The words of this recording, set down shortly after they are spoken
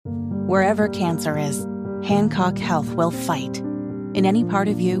Wherever cancer is, Hancock Health will fight. In any part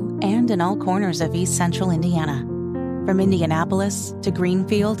of you and in all corners of East Central Indiana. From Indianapolis to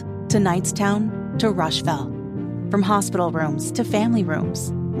Greenfield to Knightstown to Rushville. From hospital rooms to family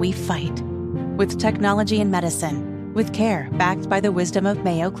rooms, we fight. With technology and medicine, with care backed by the wisdom of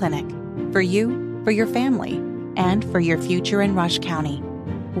Mayo Clinic. For you, for your family, and for your future in Rush County.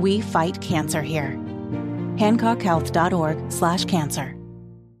 We fight cancer here. HancockHealth.org/cancer.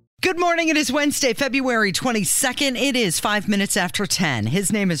 Good morning. It is Wednesday, February 22nd. It is 5 minutes after 10.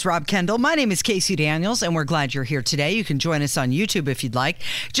 His name is Rob Kendall. My name is Casey Daniels, and we're glad you're here today. You can join us on YouTube if you'd like.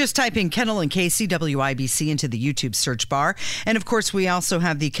 Just type in Kendall and Casey, WIBC, into the YouTube search bar. And, of course, we also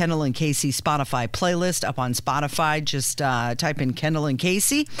have the Kendall and Casey Spotify playlist up on Spotify. Just type in Kendall and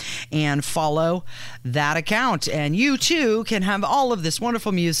Casey and follow that account. And you, too, can have all of this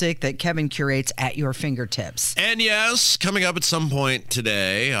wonderful music that Kevin curates at your fingertips. And, yes, coming up at some point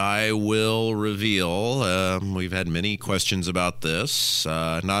today, I will reveal, we've had many questions about this,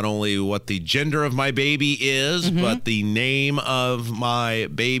 not only what the gender of my baby is, but the name of my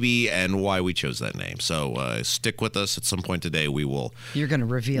baby and why we chose that name. So stick with us. At some point today, You're going to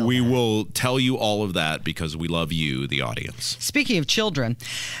reveal We will tell you all of that because we love you, the audience. Speaking of children,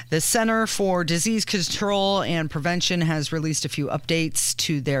 the Center for Disease Control and Prevention has released a few updates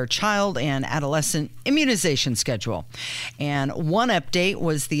to their child and adolescent immunization schedule. And one update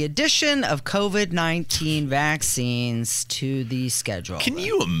was the addition of COVID-19 vaccines to the schedule. Can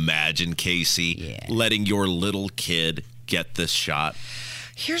you imagine, Casey, letting your little kid get this shot?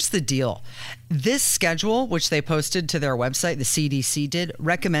 Here's the deal. This schedule, which they posted to their website, the CDC did,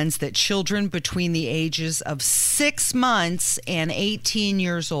 recommends that children between the ages of 6 months and 18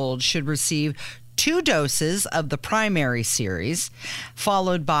 years old should receive 2 doses of the primary series,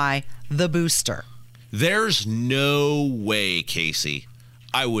 followed by the booster. There's no way, Casey,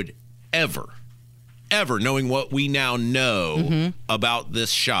 I would ever, knowing what we now know about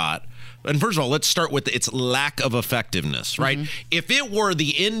this shot. And first of all, let's start with its lack of effectiveness, right? If it were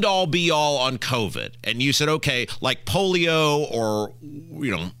the end-all, be-all on COVID, and you said, okay, like polio or,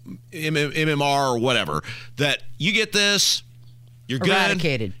 MMR or whatever, that you get this, you're good.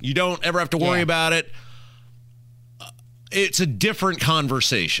 Eradicated. You don't ever have to worry about it. It's a different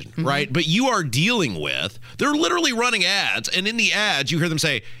conversation, right? But you are dealing with, they're literally running ads, and in the ads, you hear them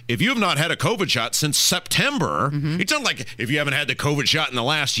say, if you have not had a COVID shot since September, it's not like if you haven't had the COVID shot in the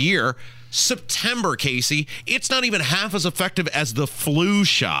last year. September, Casey, it's not even half as effective as the flu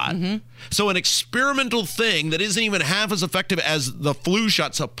shot. So an experimental thing that isn't even half as effective as the flu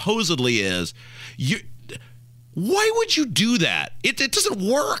shot supposedly is, why would you do that? It doesn't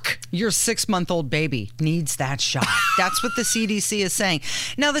work. Your 6-month-old baby needs that shot. That's what the CDC is saying.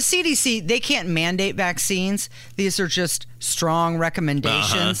 Now, the CDC, they can't mandate vaccines. These are just strong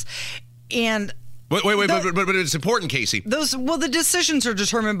recommendations. And Wait, but it's important, Casey. The decisions are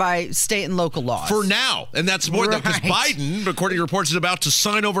determined by state and local laws. For now. And that's more because Biden, according to reports, is about to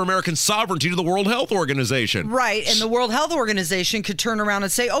sign over American sovereignty to the World Health Organization. Right. And the World Health Organization could turn around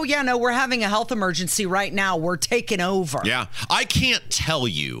and say, oh, yeah, no, we're having a health emergency right now. We're taking over. Yeah. I can't tell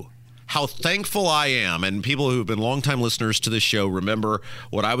you how thankful I am. And people who have been longtime listeners to this show remember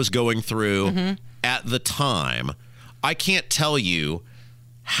what I was going through at the time. I can't tell you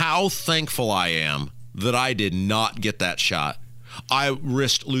how thankful I am that I did not get that shot. I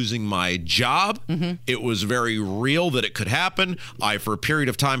risked losing my job. It was very real that it could happen. I, for a period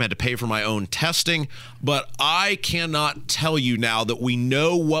of time, had to pay for my own testing. But I cannot tell you now that we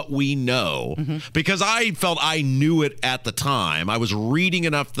know what we know because I felt I knew it at the time. I was reading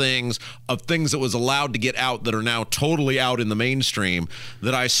enough things that was allowed to get out that are now totally out in the mainstream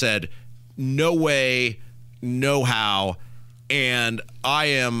that I said, no way, no how. And I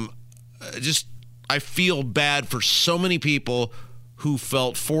am I feel bad for so many people who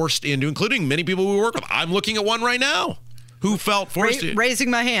felt forced into, including many people we work with. I'm looking at one right now who felt forced. Raising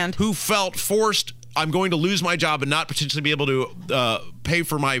my hand. Who felt forced, I'm going to lose my job and not potentially be able to pay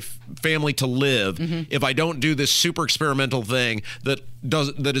for my family to live if I don't do this super experimental thing that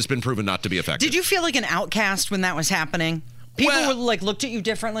has been proven not to be effective. Did you feel like an outcast when that was happening? People would looked at you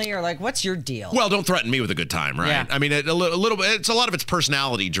differently, or like, what's your deal? Well, don't threaten me with a good time, right? Yeah. I mean, a little bit. It's a lot of it's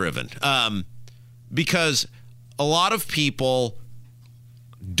personality driven, because a lot of people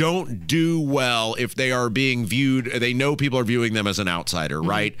don't do well if they are being viewed. They know people are viewing them as an outsider,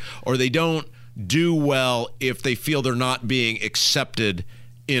 right? Or they don't do well if they feel they're not being accepted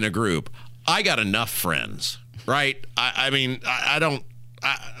in a group. I got enough friends, right? I've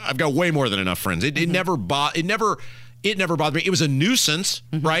got way more than enough friends. It never bothered me. It was a nuisance,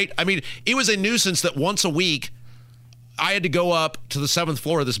 right? I mean, it was a nuisance that once a week I had to go up to the 7th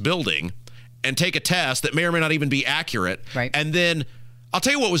floor of this building and take a test that may or may not even be accurate. Right. And then I'll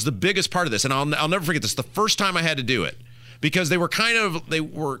tell you what was the biggest part of this, and I'll never forget this. The first time I had to do it, because they were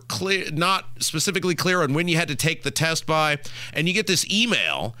clear, not specifically clear on when you had to take the test by, and you get this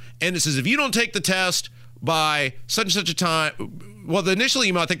email, and it says, if you don't take the test by such and such a time, well, the initial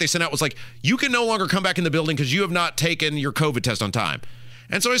email I think they sent out was like, you can no longer come back in the building because you have not taken your COVID test on time.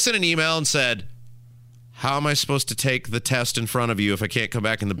 And so I sent an email and said, how am I supposed to take the test in front of you if I can't come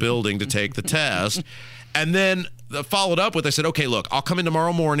back in the building to take the test? And then followed up with, I said, okay, look, I'll come in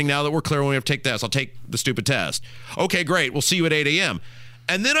tomorrow morning now that we're clear when we have to take this. I'll take the stupid test. Okay, great. We'll see you at 8 a.m.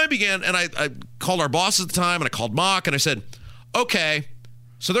 And then I began, and I called our boss at the time, and I called Mock, and I said, okay,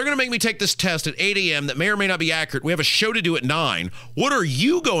 so they're going to make me take this test at 8 a.m. that may or may not be accurate. We have a show to do at 9. What are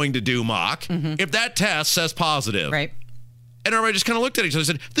you going to do, Mock, if that test says positive? Right. And everybody just kind of looked at each other and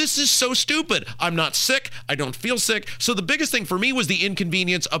said, this is so stupid. I'm not sick. I don't feel sick. So the biggest thing for me was the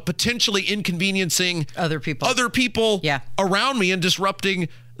inconvenience of potentially inconveniencing other people around me and disrupting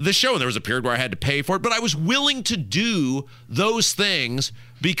the show. And there was a period where I had to pay for it, but I was willing to do those things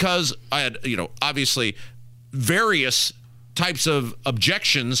because I had, obviously various types of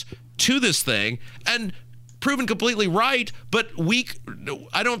objections to this thing and proven completely right, but weak.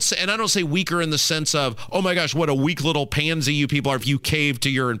 I don't say weaker in the sense of, oh my gosh, what a weak little pansy you people are if you cave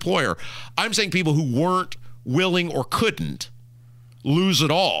to your employer. I'm saying people who weren't willing or couldn't lose it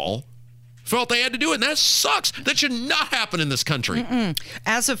all felt they had to do it, and that sucks. That should not happen in this country.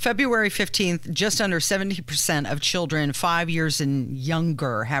 As of February 15th, just under 70% of children 5 years and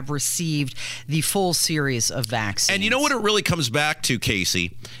younger have received the full series of vaccines. And you know what it really comes back to,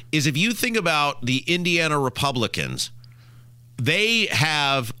 Casey, is if you think about the Indiana Republicans, they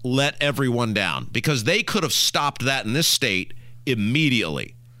have let everyone down because they could have stopped that in this state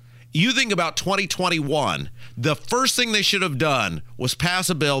immediately. You think about 2021, the first thing they should have done was pass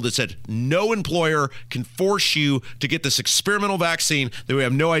a bill that said no employer can force you to get this experimental vaccine that we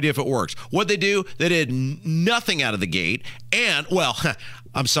have no idea if it works. What they do, they did nothing out of the gate. And, well,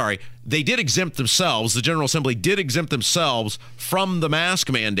 I'm sorry, they did exempt themselves. The General Assembly did exempt themselves from the mask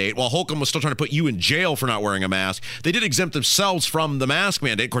mandate while Holcomb was still trying to put you in jail for not wearing a mask. They did exempt themselves from the mask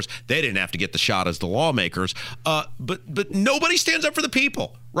mandate. Of course, they didn't have to get the shot as the lawmakers. But nobody stands up for the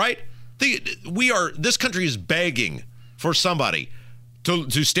people, right? This country is begging for somebody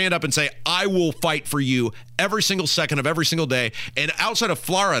to stand up and say, I will fight for you every single second of every single day. And outside of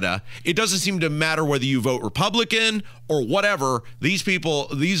Florida, it doesn't seem to matter whether you vote Republican or whatever. These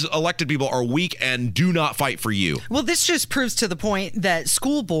elected people are weak and do not fight for you. Well, this just proves to the point that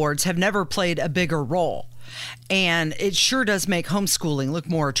school boards have never played a bigger role. And it sure does make homeschooling look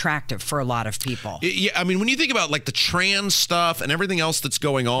more attractive for a lot of people. Yeah, I mean, when you think about like the trans stuff and everything else that's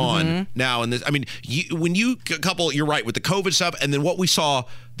going on now, and this, I mean, when you couple, you're right, with the COVID stuff, and then what we saw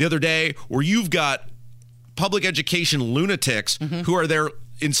the other day, where you've got public education lunatics who are there,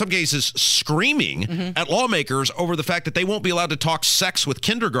 in some cases, screaming at lawmakers over the fact that they won't be allowed to talk sex with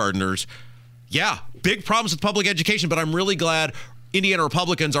kindergartners. Yeah, big problems with public education, but I'm really glad Indiana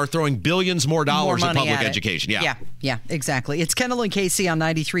Republicans are throwing billions more dollars at public education. Yeah, exactly. It's Kendall and Casey on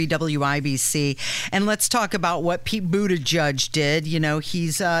 93 WIBC. And let's talk about what Pete Buttigieg did. You know,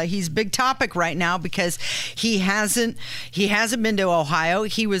 he's big topic right now because he hasn't been to Ohio.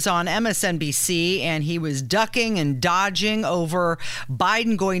 He was on MSNBC and he was ducking and dodging over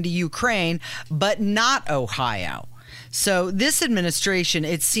Biden going to Ukraine, but not Ohio. So this administration,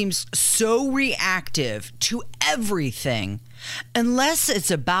 it seems so reactive to everything unless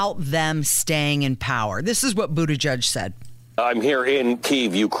it's about them staying in power. This is what Buttigieg said. I'm here in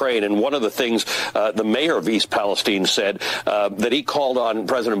Kyiv, Ukraine, and one of the things the mayor of East Palestine said that he called on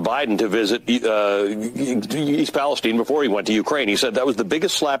President Biden to visit East Palestine before he went to Ukraine. He said that was the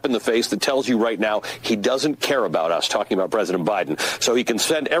biggest slap in the face that tells you right now he doesn't care about us, talking about President Biden. So he can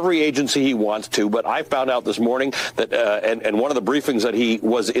send every agency he wants to, but I found out this morning that, and one of the briefings, that he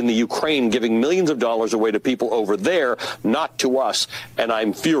was in the Ukraine giving millions of dollars away to people over there, not to us, and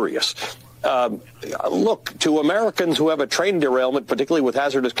I'm furious. Look, to Americans who have a train derailment, particularly with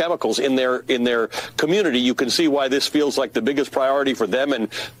hazardous chemicals in their community, you can see why this feels like the biggest priority for them and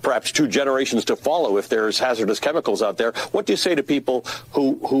perhaps 2 generations to follow if there's hazardous chemicals out there. What do you say to people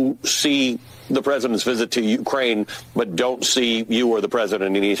who see the president's visit to Ukraine but don't see you or the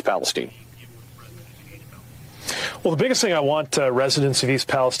president in East Palestine? Well, the biggest thing I want residents of East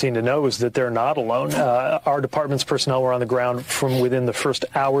Palestine to know is that they're not alone. Our department's personnel were on the ground from within the first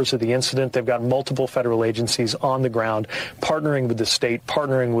hours of the incident. They've got multiple federal agencies on the ground, partnering with the state,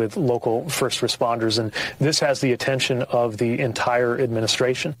 partnering with local first responders, and this has the attention of the entire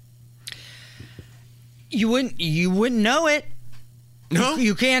administration. You wouldn't know it. No.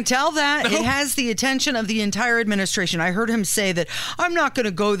 You can't tell that. No. It has the attention of the entire administration. I heard him say that I'm not going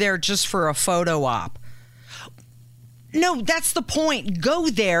to go there just for a photo op. No, that's the point. Go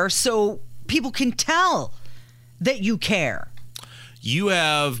there so people can tell that you care. You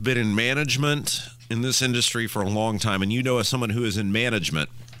have been in management in this industry for a long time, and you know as someone who is in management,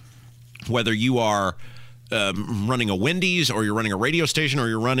 whether you are running a Wendy's or you're running a radio station or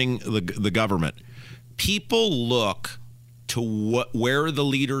you're running the government, people look to where the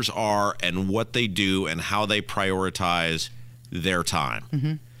leaders are and what they do and how they prioritize their time.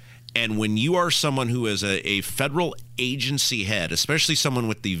 Mm-hmm. And when you are someone who is a federal agency head, especially someone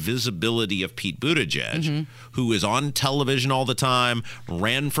with the visibility of Pete Buttigieg, who is on television all the time,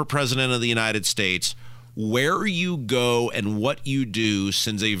 ran for president of the United States, where you go and what you do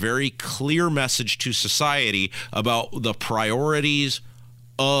sends a very clear message to society about the priorities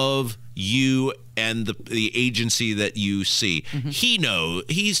of you and the agency that you see.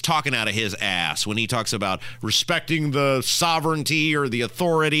 He's talking out of his ass when he talks about respecting the sovereignty or the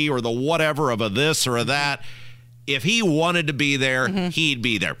authority or the whatever of a this or a that. If he wanted to be there, he'd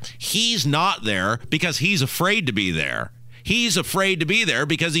be there. He's not there because he's afraid to be there. He's afraid to be there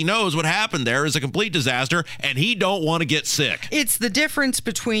because he knows what happened there is a complete disaster and he don't want to get sick. It's the difference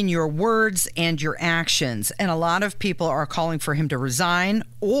between your words and your actions. And a lot of people are calling for him to resign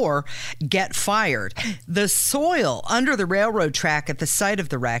or get fired. The soil under the railroad track at the site of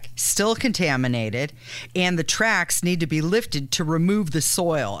the wreck still contaminated, and the tracks need to be lifted to remove the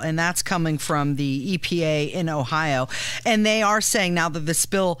soil. And that's coming from the EPA in Ohio. And they are saying now that the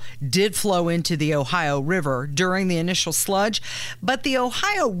spill did flow into the Ohio River during the initial sludge, but the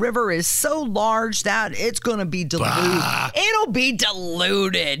Ohio River is so large that it's going to be diluted. It'll be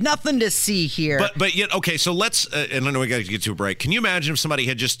diluted. Nothing to see here. But yet, okay, so let's, and I know we got to get to a break. Can you imagine if somebody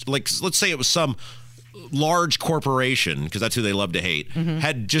had just, like, let's say it was some large corporation, because that's who they love to hate,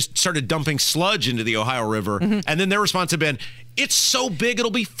 had just started dumping sludge into the Ohio River, and then their response had been, it's so big,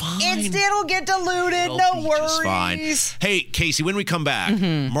 it'll be fine. It'll get diluted. No worries. Fine. Hey, Casey, when we come back,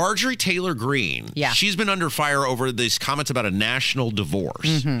 Marjorie Taylor Greene, she's been under fire over these comments about a national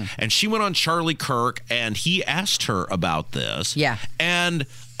divorce. And she went on Charlie Kirk, and he asked her about this. Yeah. And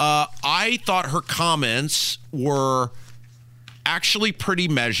I thought her comments were actually pretty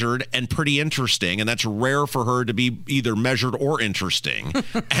measured and pretty interesting, and that's rare for her to be either measured or interesting.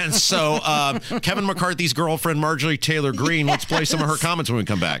 And so Kevin McCarthy's girlfriend, Marjorie Taylor Greene, let's play some of her comments when we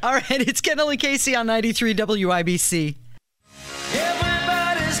come back. All right, it's Kendall and Casey on 93 WIBC.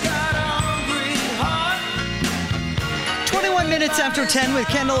 Everybody's got a hungry heart. 21 minutes after 10 with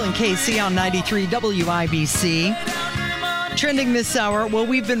Kendall and Casey on 93 WIBC. Trending this hour, well,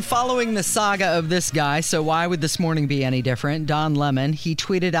 we've been following the saga of this guy, so why would this morning be any different? Don Lemon, he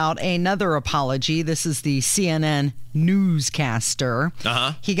tweeted out another apology. This is the CNN newscaster.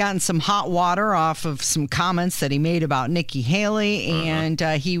 He got in some hot water off of some comments that he made about Nikki Haley, and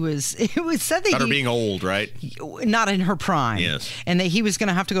it was said that about her being old, right? Not in her prime. Yes. And that he was going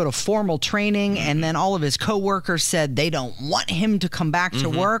to have to go to formal training, and then all of his coworkers said they don't want him to come back to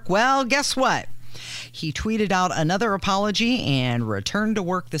work. Well, guess what? He tweeted out another apology and returned to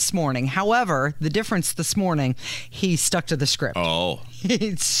work this morning. However, the difference this morning, he stuck to the script. Oh.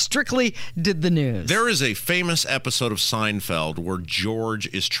 He strictly did the news. There is a famous episode of Seinfeld where George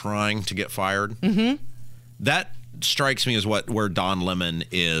is trying to get fired. That strikes me as where Don Lemon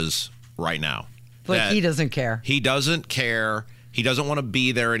is right now. Like, he doesn't care. He doesn't care. He doesn't want to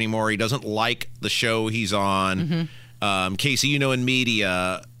be there anymore. He doesn't like the show he's on. Casey, you know, in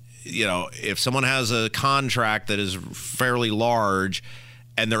media, you know, if someone has a contract that is fairly large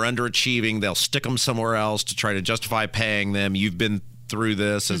and they're underachieving, they'll stick them somewhere else to try to justify paying them. You've been through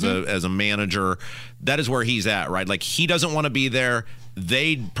this as a manager. That is where he's at, right? Like, he doesn't want to be there.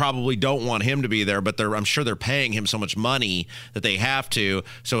 They probably don't want him to be there, but I'm sure they're paying him so much money that they have to.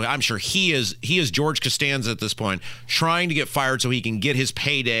 So I'm sure he is George Costanza at this point, trying to get fired so he can get his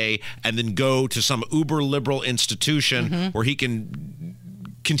payday and then go to some uber liberal institution where he can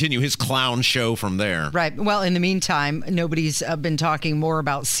continue his clown show from there. Right. Well, in the meantime, nobody's been talking more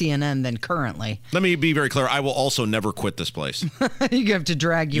about CNN than currently. Let me be very clear. I will also never quit this place. You have to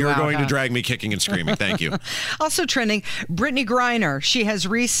drag you out. You're going to drag me kicking and screaming. Thank you. Also trending, Brittany Griner. She has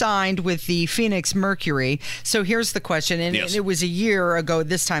re-signed with the Phoenix Mercury. So here's the question. And it was a year ago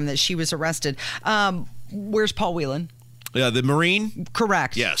this time that she was arrested. Where's Paul Whelan? The Marine?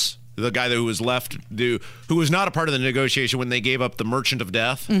 Correct. Yes. The guy who was left, who was not a part of the negotiation when they gave up the Merchant of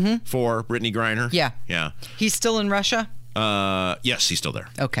Death for Brittany Griner. Yeah. Yeah. He's still in Russia? Yes, he's still there.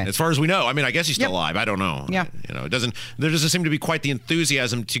 Okay. As far as we know. I mean, I guess he's still alive. I don't know. Yeah. There doesn't seem to be quite the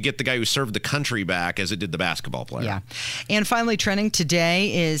enthusiasm to get the guy who served the country back as it did the basketball player. Yeah. And finally, trending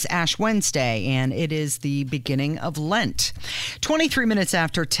today is Ash Wednesday, and it is the beginning of Lent. 23 minutes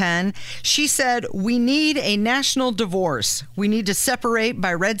after 10, she said, "We need a national divorce. We need to separate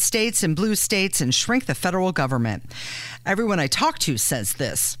by red states and blue states and shrink the federal government." Everyone I talk to says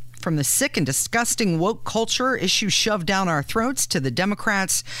this. From the sick and disgusting woke culture issues shoved down our throats to the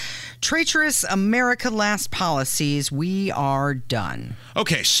Democrats' traitorous America Last policies, we are done.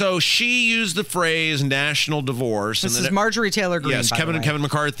 Okay, so she used the phrase national divorce. This is Marjorie Taylor Greene. Yes, Kevin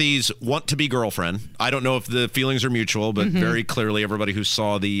McCarthy's want-to-be girlfriend. I don't know if the feelings are mutual, but very clearly everybody who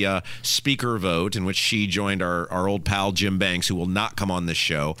saw the speaker vote in which she joined our old pal Jim Banks, who will not come on this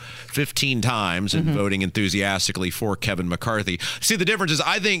show, 15 times in voting enthusiastically for Kevin McCarthy. See, the difference is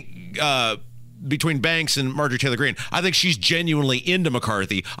I think between Banks and Marjorie Taylor Greene, I think she's genuinely into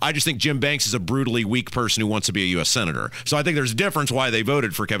McCarthy. I just think Jim Banks is a brutally weak person who wants to be a U.S. senator. So I think there's a difference why they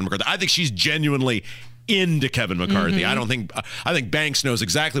voted for Kevin McCarthy. I think she's genuinely into Kevin McCarthy. I think Banks knows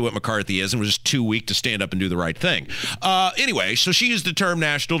exactly what McCarthy is and was just too weak to stand up and do the right thing. Anyway, so she used the term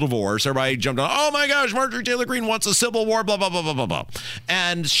national divorce. Everybody jumped on, oh my gosh, Marjorie Taylor Greene wants a civil war, blah, blah, blah, blah, blah, blah.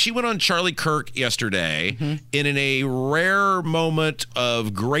 And she went on Charlie Kirk yesterday in a rare moment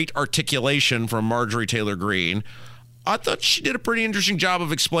of great articulation from Marjorie Taylor Greene. I thought she did a pretty interesting job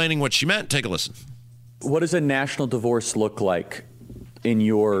of explaining what she meant. Take a listen. What does a national divorce look like in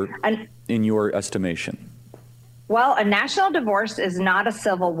your estimation? Well, a national divorce is not a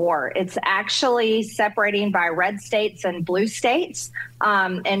civil war. It's actually separating by red states and blue states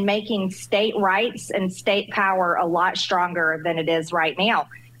and making state rights and state power a lot stronger than it is right now.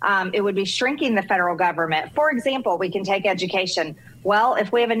 It would be shrinking the federal government. For example, we can take education. Well,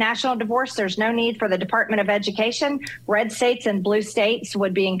 if we have a national divorce, there's no need for the Department of Education. Red states and blue states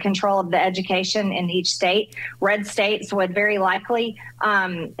would be in control of the education in each state. Red states would very likely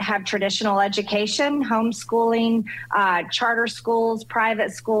have traditional education, homeschooling, charter schools,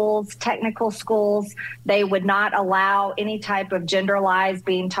 private schools, technical schools. They would not allow any type of gender lies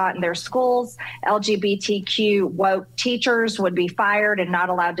being taught in their schools. LGBTQ woke teachers would be fired and not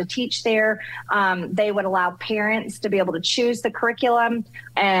allowed to teach there. They would allow parents to be able to choose the curriculum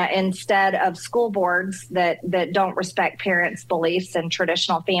instead of school boards that don't respect parents' beliefs and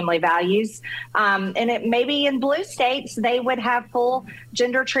traditional family values. And it maybe in blue states, they would have full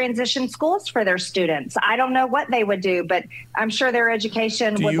gender transition schools for their students. I don't know what they would do, but I'm sure their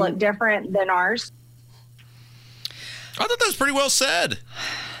education would look different than ours. I thought that was pretty well said.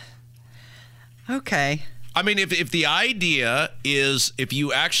 Okay. I mean, if the idea is, if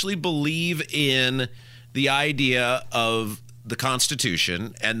you actually believe in the idea of the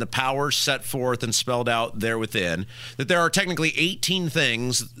Constitution and the powers set forth and spelled out there within, that there are technically 18-ish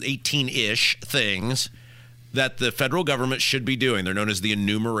things that the federal government should be doing. They're known as the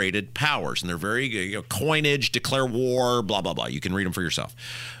enumerated powers, and they're very coinage, declare war, blah, blah, blah. You can read them for yourself.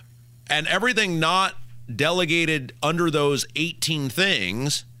 And everything not delegated under those 18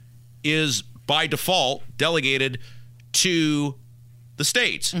 things is by default delegated to the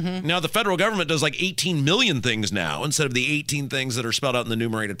states. Now, the federal government does like 18 million things now instead of the 18 things that are spelled out in the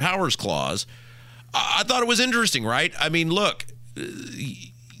enumerated powers clause. I thought it was interesting, right? I mean, look,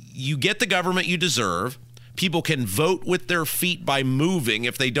 you get the government you deserve. People can vote with their feet by moving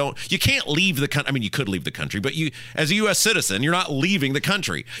if they don't. You can't leave the country. I mean, you could leave the country, but you, as a U.S. citizen, you're not leaving the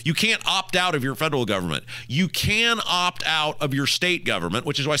country. You can't opt out of your federal government. You can opt out of your state government,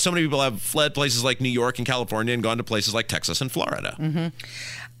 which is why so many people have fled places like New York and California and gone to places like Texas and Florida.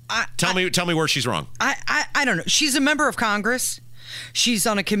 Tell me where she's wrong. I don't know. She's a member of Congress. She's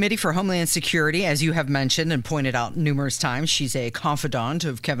on a committee for Homeland Security, as you have mentioned and pointed out numerous times. She's a confidant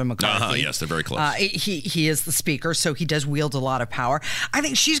of Kevin McCarthy. Yes, they're very close. He is the speaker, so he does wield a lot of power. I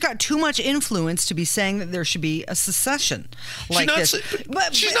think she's got too much influence to be saying that there should be a secession like this.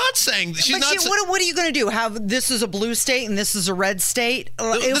 She's not saying. What are you going to do? Have this is a blue state and this is a red state?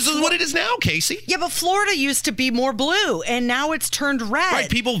 This is what it is now, Casey. Yeah, but Florida used to be more blue, and now it's turned red. Right,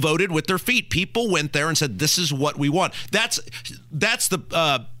 people voted with their feet. People went there and said, "This is what we want." That's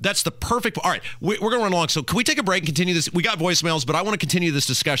the perfect. All right, we're going to run along. So can we take a break and continue this? We got voicemails, but I want to continue this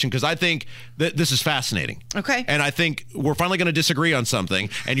discussion because I think that this is fascinating. Okay. And I think we're finally going to disagree on something,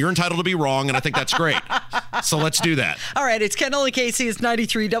 and you're entitled to be wrong, and I think that's great. So let's do that. All right, it's Kendall and Casey. It's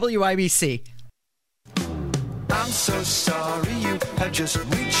 93 WIBC. I'm so sorry you have just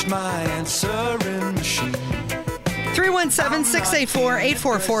reached my answering machine.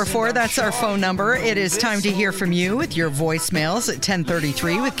 317-684-8444. That's our phone number. It is time to hear from you with your voicemails at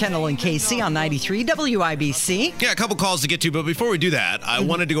 1033 with Kendall and Casey on 93 WIBC. Yeah, a couple calls to get to, but before we do that, I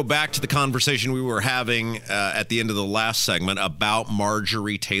wanted to go back to the conversation we were having at the end of the last segment about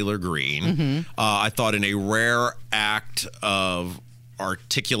Marjorie Taylor Greene. I thought in a rare act of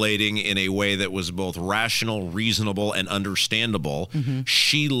articulating in a way that was both rational, reasonable, and understandable,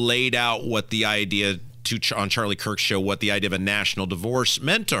 she laid out what the idea on Charlie Kirk's show, what the idea of a national divorce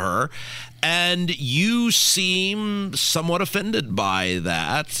meant to her. And you seem somewhat offended by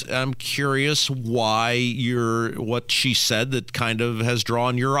that. I'm curious why what she said that kind of has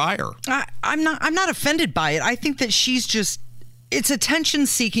drawn your ire. I'm not offended by it. I think that it's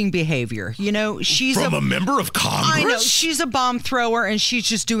attention-seeking behavior. You know, she's from a member of Congress. I know, she's a bomb thrower, and she's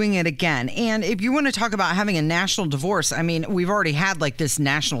just doing it again. And if you want to talk about having a national divorce, I mean, we've already had like this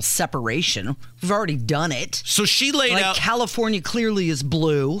national separation. We've already done it. So she laid out California clearly is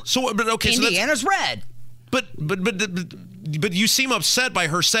blue. So, but okay, Indiana's red. But you seem upset by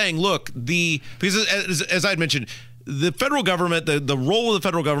her saying, look, because as I had mentioned, the federal government, the role of the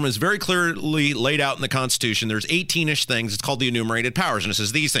federal government is very clearly laid out in the Constitution. There's 18-ish things. It's called the enumerated powers. And it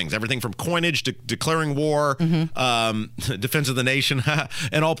says these things, everything from coinage to declaring war, defense of the nation,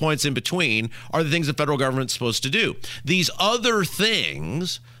 and all points in between are the things the federal government's supposed to do. These other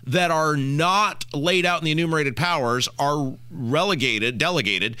things that are not laid out in the enumerated powers are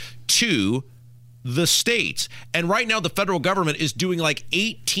delegated to the states. And right now the federal government is doing like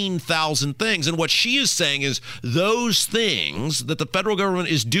 18,000 things. And what she is saying is those things that the federal government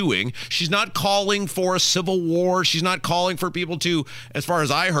is doing, she's not calling for a civil war. She's not calling for people to, as far as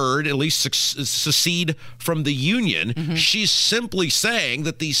I heard, at least secede from the union. She's simply saying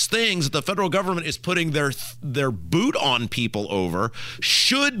that these things that the federal government is putting their boot on people over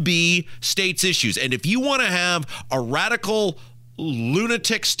should be states' issues. And if you want to have a radical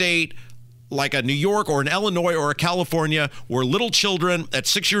lunatic state like a New York or an Illinois or a California where little children at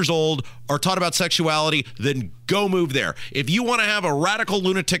 6 years old are taught about sexuality, then go move there. If you want to have a radical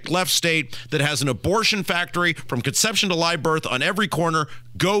lunatic left state that has an abortion factory from conception to live birth on every corner,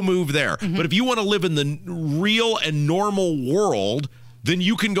 go move there. But if you want to live in the real and normal world, then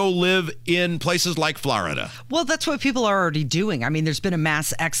you can go live in places like Florida. Well, that's what people are already doing. I mean, there's been a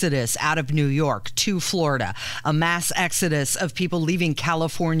mass exodus out of New York to Florida, a mass exodus of people leaving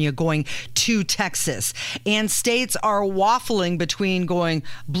California going to Texas. And states are waffling between going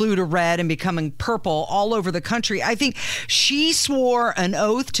blue to red and becoming purple all over the country. I think she swore an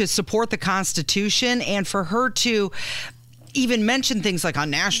oath to support the Constitution, and for her to even mention things like a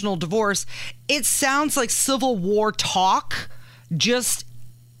national divorce, it sounds like Civil War talk, just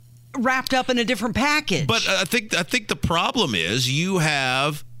wrapped up in a different package. But I think the problem is you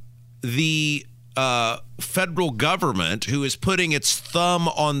have the federal government who is putting its thumb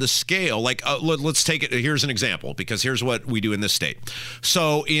on the scale. Like, let's take it. Here's an example, because here's what we do in this state.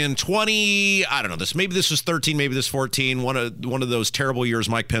 So in maybe this was 13, maybe this 14, one of those terrible years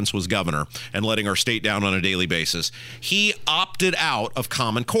Mike Pence was governor and letting our state down on a daily basis. He opted out of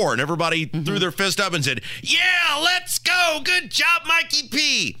Common Core, and everybody threw their fist up and said, yeah, let's go. Good job, Mikey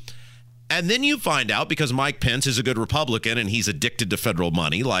P. And then you find out, because Mike Pence is a good Republican and he's addicted to federal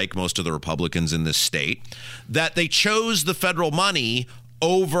money, like most of the Republicans in this state, that they chose the federal money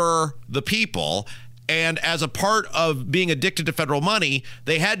over the people. And as a part of being addicted to federal money,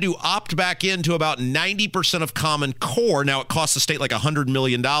 they had to opt back into about 90% of Common Core. Now, it costs the state like $100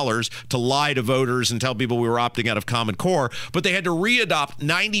 million to lie to voters and tell people we were opting out of Common Core, but they had to readopt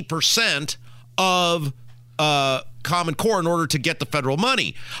 90% of Common Core in order to get the federal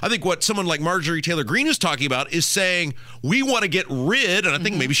money. I think what someone like Marjorie Taylor Greene is talking about is saying we want to get rid, and I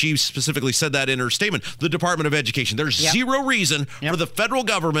think maybe she specifically said that in her statement, the Department of Education. There's zero reason for the federal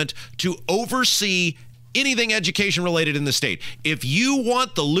government to oversee anything education related in the state. If you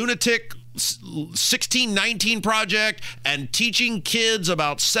want the lunatic 1619 project and teaching kids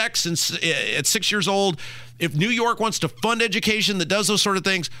about sex at 6 years old, if New York wants to fund education that does those sort of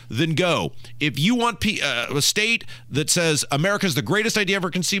things, then go. If you want a state that says America's the greatest idea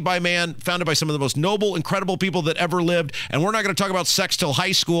ever conceived by man, founded by some of the most noble, incredible people that ever lived, and we're not going to talk about sex till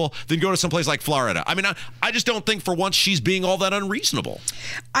high school, then go to some place like Florida. I mean, I just don't think for once she's being all that unreasonable.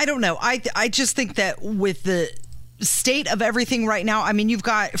 I don't know. I just think that with the state of everything right now, I mean, you've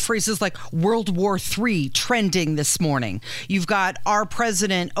got phrases like World War III trending this morning. You've got our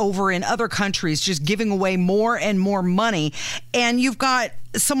president over in other countries just giving away more and more money. And you've got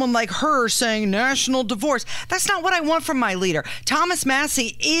someone like her saying national divorce. That's not what I want from my leader. Thomas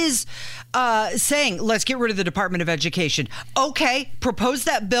Massie is saying, let's get rid of the Department of Education. Okay, propose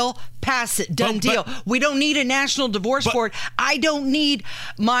that bill, pass it, done deal. We don't need a national divorce board. I don't need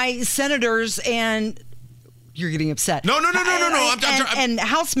my senators and... You're getting upset. No. And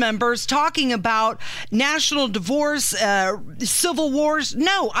House members talking about national divorce, civil wars.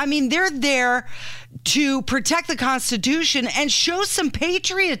 No, I mean, they're there to protect the Constitution and show some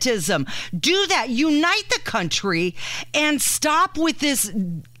patriotism. Do that. Unite the country and stop with this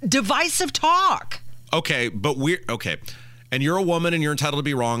divisive talk. Okay, but okay. And you're a woman and you're entitled to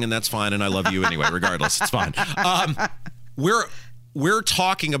be wrong, and that's fine. And I love you anyway, regardless. It's fine. We're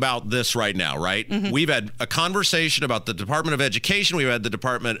talking about this right now, right? Mm-hmm. We've had a conversation about the Department of Education. We've had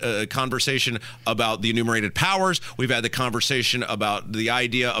the conversation about the enumerated powers. We've had the conversation about the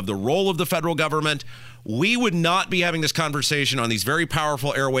idea of the role of the federal government. We would not be having this conversation on these very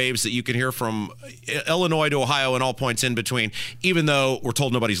powerful airwaves that you can hear from Illinois to Ohio and all points in between, even though we're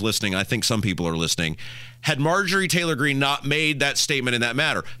told nobody's listening. I think some people are listening. Had Marjorie Taylor Greene not made that statement in that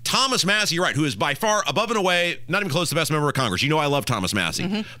matter. Thomas Massie, you're right, who is by far above and away, not even close to the best member of Congress. You know I love Thomas Massie.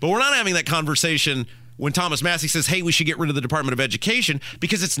 Mm-hmm. But we're not having that conversation when Thomas Massie says, hey, we should get rid of the Department of Education,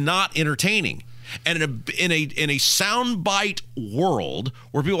 because it's not entertaining. And in a soundbite world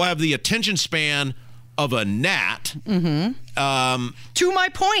where people have the attention span of a gnat. Mm-hmm. To my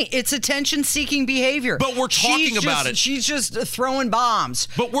point, it's attention-seeking behavior. But we're talking about it. She's just throwing bombs.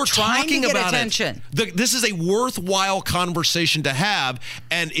 But we're talking about attention. This is a worthwhile conversation to have.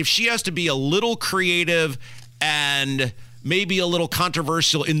 And if she has to be a little creative and maybe a little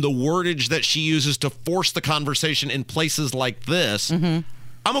controversial in the wordage that she uses to force the conversation in places like this, mm-hmm.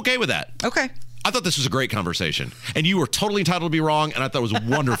 I'm okay with that. Okay. I thought this was a great conversation, and you were totally entitled to be wrong, and I thought it was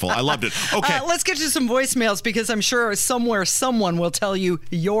wonderful. I loved it. Okay. Let's get to some voicemails, because I'm sure somewhere someone will tell you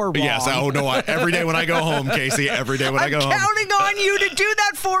you're wrong. Yes. Oh, no. Every day when I go home, Casey, every day when I go home. I'm counting on you to do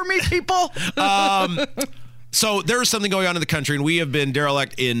that for me, people. So there is something going on in the country, and we have been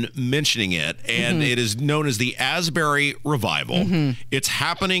derelict in mentioning it, and mm-hmm. it is known as the Asbury Revival. Mm-hmm. It's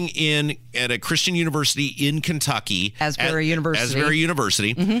happening at a Christian university in Kentucky. Asbury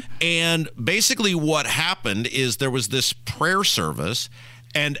University. Mm-hmm. And basically what happened is there was this prayer service,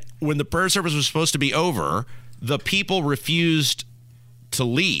 and when the prayer service was supposed to be over, the people refused to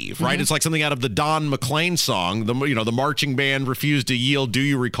leave, right? Mm-hmm. It's like something out of the Don McLean song. The marching band refused to yield. Do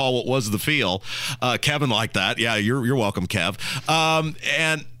you recall what was the feel? Kevin liked that. Yeah, you're welcome, Kev.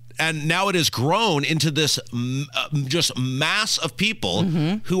 And now it has grown into this just mass of people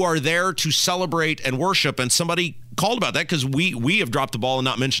mm-hmm. who are there to celebrate and worship. And somebody called about that because we have dropped the ball in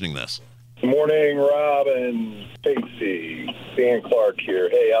not mentioning this. Good morning, Rob and Casey. Dan Clark here.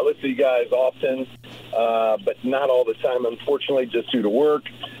 Hey, I listen to you guys often, but not all the time, unfortunately, just due to work.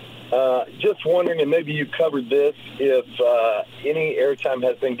 Just wondering, and maybe you covered this, if any airtime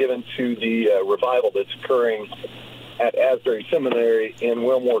has been given to the revival that's occurring at Asbury Seminary in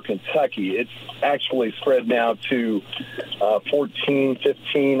Wilmore, Kentucky. It's actually spread now to 14,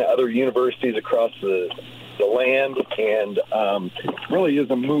 15 other universities across the land, and really is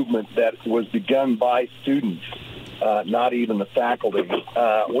a movement that was begun by students, not even the faculty.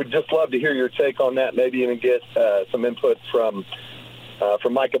 We'd just love to hear your take on that, maybe even get some input from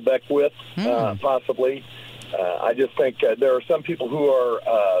Micah Beckwith, possibly. I just think there are some people who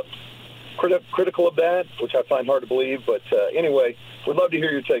are critical of that, which I find hard to believe. But anyway, we'd love to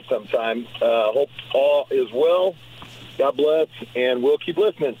hear your take sometime. Hope all is well. God bless, and we'll keep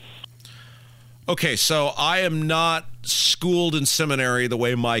listening. Okay, so I am not schooled in seminary the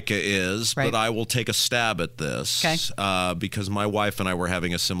way Micah is, right, but I will take a stab at this because my wife and I were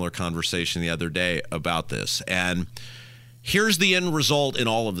having a similar conversation the other day about this. And here's the end result in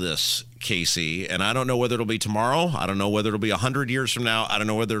all of this, Casey, and I don't know whether it'll be tomorrow. I don't know whether it'll be 100 years from now. I don't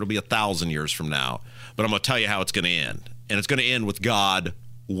know whether it'll be 1,000 years from now. But I'm going to tell you how it's going to end. And it's going to end with God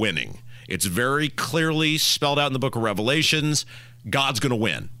winning. It's very clearly spelled out in the book of Revelations. God's going to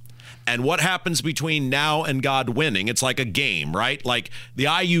win. And what happens between now and God winning? It's like a game, right? Like the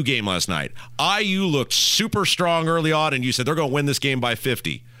IU game last night. IU looked super strong early on, and you said they're going to win this game by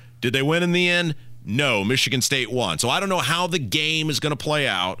 50. Did they win in the end? No, Michigan State won. So I don't know how the game is going to play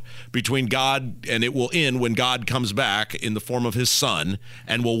out between God, and it will end when God comes back in the form of his son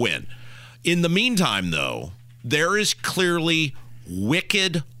and will win. In the meantime, though, there is clearly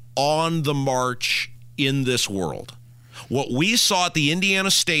wicked on the march in this world. What we saw at the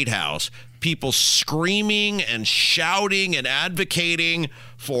Indiana State House people screaming and shouting and advocating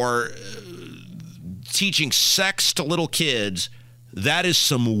for teaching sex to little kids. That is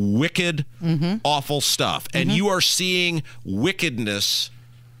some wicked, awful stuff. And you are seeing wickedness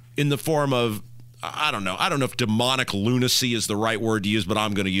in the form of, I don't know if demonic lunacy is the right word to use, but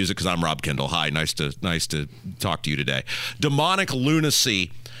I'm going to use it because I'm Rob Kendall. Hi, nice to talk to you today. Demonic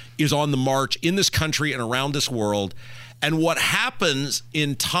lunacy is on the march in this country and around this world. And what happens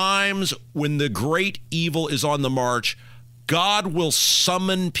in times when the great evil is on the march, God will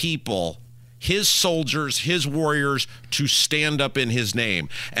summon people, his soldiers, his warriors, to stand up in his name.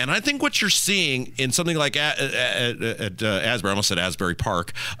 And I think what you're seeing in something like at Asbury, I almost said Asbury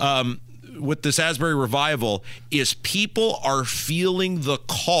Park, with this Asbury revival, is people are feeling the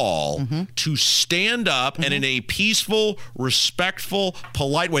call to stand up and in a peaceful, respectful,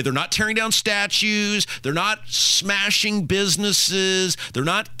 polite way. They're not tearing down statues. They're not smashing businesses. They're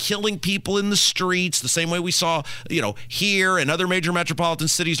not killing people in the streets the same way we saw, here and other major metropolitan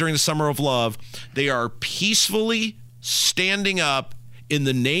cities during the Summer of Love. They are peacefully standing up in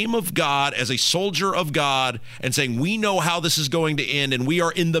the name of God, as a soldier of God, and saying, we know how this is going to end, and we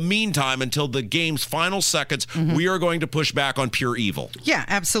are, in the meantime, until the game's final seconds, we are going to push back on pure evil. Yeah,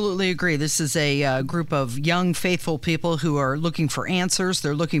 absolutely agree. This is a group of young, faithful people who are looking for answers.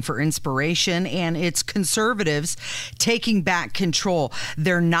 They're looking for inspiration, and it's conservatives taking back control.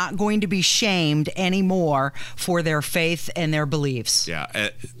 They're not going to be shamed anymore for their faith and their beliefs. Yeah,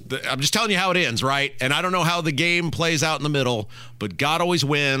 I'm just telling you how it ends, right? And I don't know how the game plays out in the middle, but God always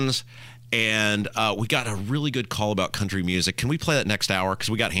wins. And we got a really good call about country music. Can we play that next hour? Because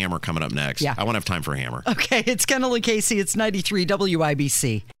we got Hammer coming up next. Yeah. I want to have time for Hammer. Okay, it's Kendall and Casey. It's 93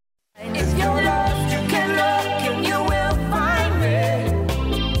 WIBC. If you're lost, you can look and you will find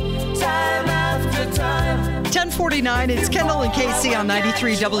me. Time after time. 10:49, it's Kendall and Casey on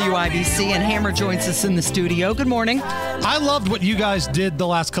 93 WIBC, and Hammer joins us in the studio. Good morning. I loved what you guys did the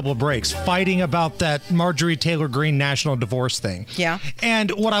last couple of breaks, fighting about that Marjorie Taylor Greene national divorce thing. Yeah.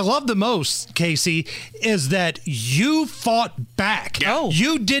 And what I love the most, Casey, is that you fought back. Oh.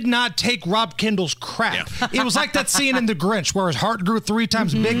 You did not take Rob Kendall's crap. Yeah. It was like that scene in The Grinch where his heart grew 3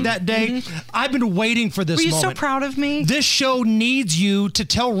 times big that day. I've been waiting for this moment. Were you so proud of me? This show needs you to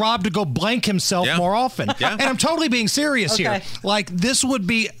tell Rob to go blank himself more often. Yeah. And I'm totally being serious here. Like, this would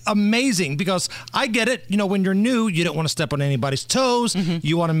be amazing because I get it. When you're new, you don't want to step on anybody's toes.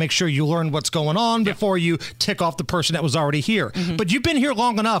 You want to make sure you learn what's going on before you tick off the person that was already here. But you've been here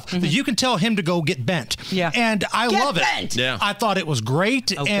long enough that you can tell him to go get bent. Yeah. And I love bent. it. Yeah. I thought it was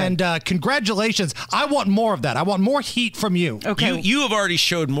great. Okay. And congratulations. I want more of that. I want more heat from you. Okay. You have already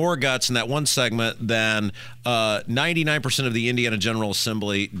showed more guts in that one segment than 99% of the Indiana General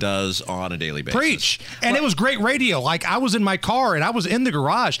Assembly does on a daily basis. Preach. And it was great radio. Like, I was in my car and I was in the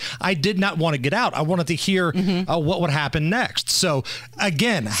garage. I did not want to get out. I wanted to hear what would happen next. So,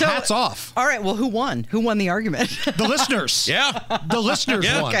 again, hats off. All right. Well, who won? Who won the argument? The listeners. Yeah. The listeners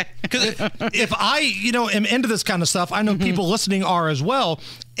won. Okay. If I, am into this kind of stuff, I know people listening are as well.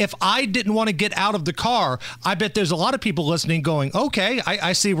 If I didn't want to get out of the car, I bet there's a lot of people listening going, okay,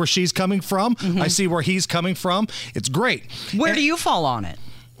 I see where she's coming from. I see where he's coming from. It's great. Where do you fall on it?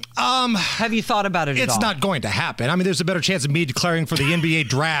 Have you thought about it at all? It's not going to happen. I mean, there's a better chance of me declaring for the NBA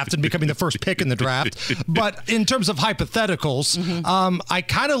draft and becoming the first pick in the draft. But in terms of hypotheticals, I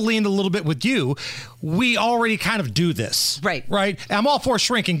kind of leaned a little bit with you. We already kind of do this. Right. Right? And I'm all for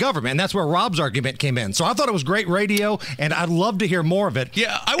shrinking government, and that's where Rob's argument came in. So I thought it was great radio, and I'd love to hear more of it.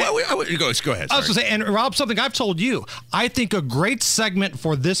 Yeah, go ahead. Sorry. I was going to say, and Rob, something I've told you, I think a great segment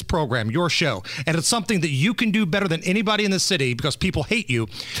for this program, your show, and it's something that you can do better than anybody in the city because people hate you.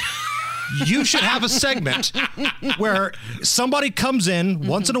 You should have a segment where somebody comes in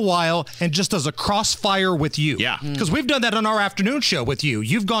once in a while and just does a crossfire with you. Yeah. Because we've done that on our afternoon show with you.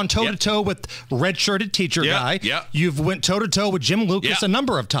 You've gone toe-to-toe with red-shirted teacher guy. Yeah. You've went toe-to-toe with Jim Lucas a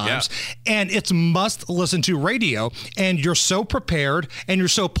number of times. Yeah. And it's must-listen-to radio. And you're so prepared and you're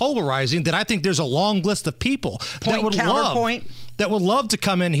so polarizing that I think there's a long list of people that would love to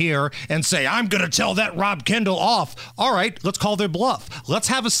come in here and say, I'm going to tell that Rob Kendall off. All right, let's call their bluff. Let's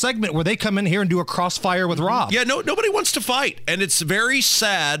have a segment where they come in here and do a crossfire with Rob. Yeah, nobody wants to fight. And it's very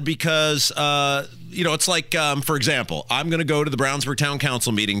sad because, it's like, for example, I'm going to go to the Brownsburg Town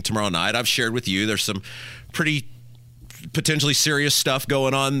Council meeting tomorrow night. I've shared with you there's some pretty potentially serious stuff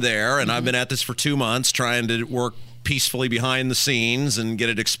going on there. And I've been at this for 2 months trying to work peacefully behind the scenes and get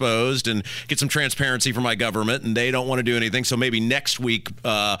it exposed and get some transparency from my government, and they don't want to do anything. So maybe next week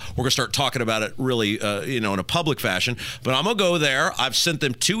we're going to start talking about it really, in a public fashion. But I'm going to go there. I've sent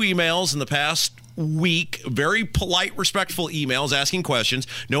them 2 emails in the past week, very polite, respectful emails asking questions.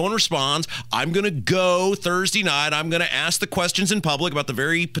 No one responds. I'm going to go Thursday night. I'm going to ask the questions in public about the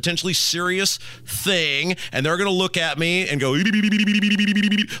very potentially serious thing, and they're going to look at me and go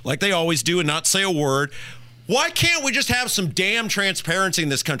like they always do and not say a word. Why can't we just have some damn transparency in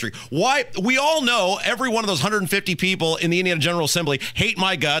this country? Why? We all know every one of those 150 people in the Indiana General Assembly hate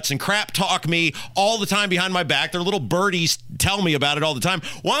my guts and crap talk me all the time behind my back. Their little birdies tell me about it all the time.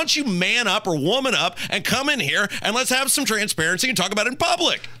 Why don't you man up or woman up and come in here and let's have some transparency and talk about it in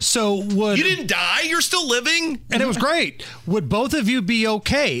public? So you didn't die. You're still living. And it was great. Would both of you be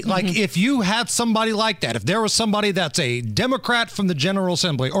okay? Like if you had somebody like that, if there was somebody that's a Democrat from the General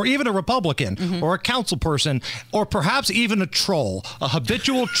Assembly or even a Republican or a council person, or perhaps even a troll, a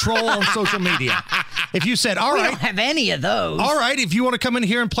habitual troll on social media. If you said, all right. We don't have any of those. All right, if you want to come in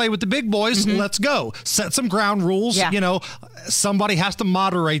here and play with the big boys, let's go. Set some ground rules. Yeah. You know, somebody has to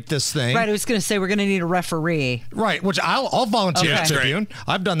moderate this thing. Right, I was going to say we're going to need a referee. Right, which I'll volunteer Okay. to Tribune.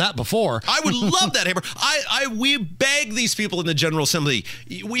 I've done that before. I would love that, Hammer. We beg these people in the General Assembly.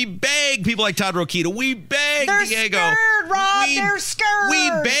 We beg people like Todd Rokita. We beg They're Diego. scared, Rob. They're scared. We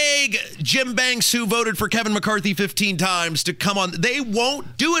beg Jim Banks, who voted for Kevin McCarthy 15 times, to come on. They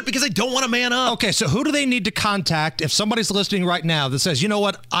won't do it because they don't want to man up. Okay, so who do they need to contact if somebody's listening right now that says, you know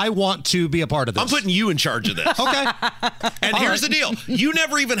what, I want to be a part of this? I'm putting you in charge of this. Okay. And here's the deal. You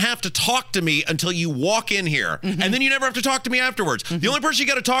never even have to talk to me until you walk in here. And then you never have to talk to me afterwards. The only person you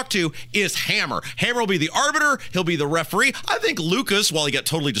got to talk to is Hammer. Hammer will be the arbiter. He'll be the referee. I think Lucas, while he got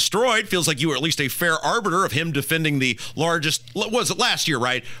totally destroyed, feels like you were at least a fair arbiter of him defending the largest, what was it, last year,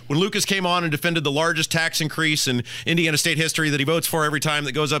 right? When Lucas came on and defended the largest tax increase in Indiana state history that he votes for every time,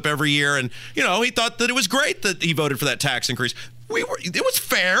 that goes up every year. And, you know, he thought that it was great that he voted for that tax increase. It was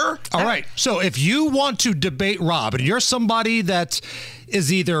fair. All right. So if you want to debate Rob and you're somebody that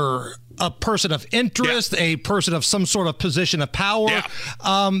is either a person of interest, a person of some sort of position of power,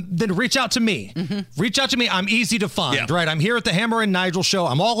 then reach out to me. Reach out to me. I'm easy to find, right? I'm here at the Hammer and Nigel show.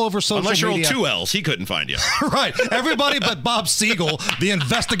 I'm all over social media. Unless you're old 2Ls, he couldn't find you. Right. Everybody but Bob Siegel, the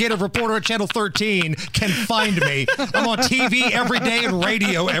investigative reporter at Channel 13, can find me. I'm on TV every day and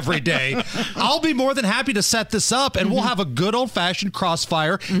radio every day. I'll be more than happy to set this up, and we'll have a good old-fashioned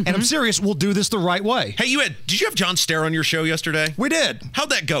crossfire. And I'm serious, we'll do this the right way. Hey, did you have John Stair on your show yesterday? We did.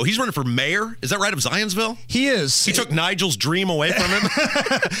 How'd that go? He's running for mayor. Is that right, of Zionsville? He is. He took Nigel's dream away from him?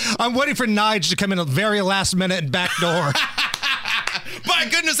 I'm waiting for Nige to come in at the very last minute and backdoor. By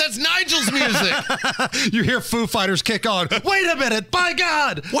goodness, that's Nigel's music. You hear Foo Fighters kick on. Wait a minute, by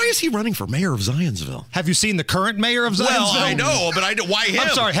God. Why is he running for mayor of Zionsville? Have you seen the current mayor of Zionsville? Well, I know, but why him? I'm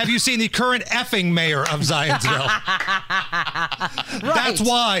sorry, have you seen the current effing mayor of Zionsville? That's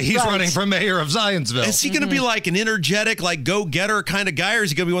why he's running for mayor of Zionsville. Is he going to be like an energetic, like go-getter kind of guy, or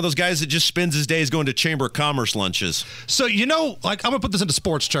is he going to be one of those guys that just spends his days going to Chamber of Commerce lunches? So, you know, like, I'm going to put this into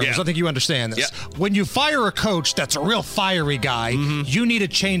sports terms. I think you understand this. When you fire a coach that's a real fiery guy, you need a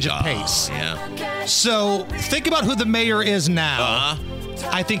change of pace. So think about who the mayor is now.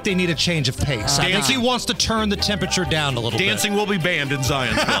 I think they need a change of pace. I think he wants to turn the temperature down a little bit. Dancing will be banned in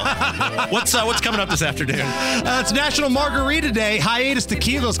Zionsville. What's coming up this afternoon? It's National Margarita Day. Hiatus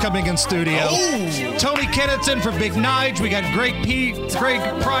Tequila's coming in studio. Tony Kennett's in for Big Nige. We got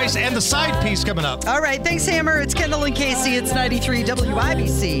Greg Price and the side piece coming up. All right. Thanks, Hammer. It's Kendall and Casey. It's 93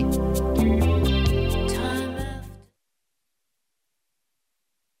 WIBC.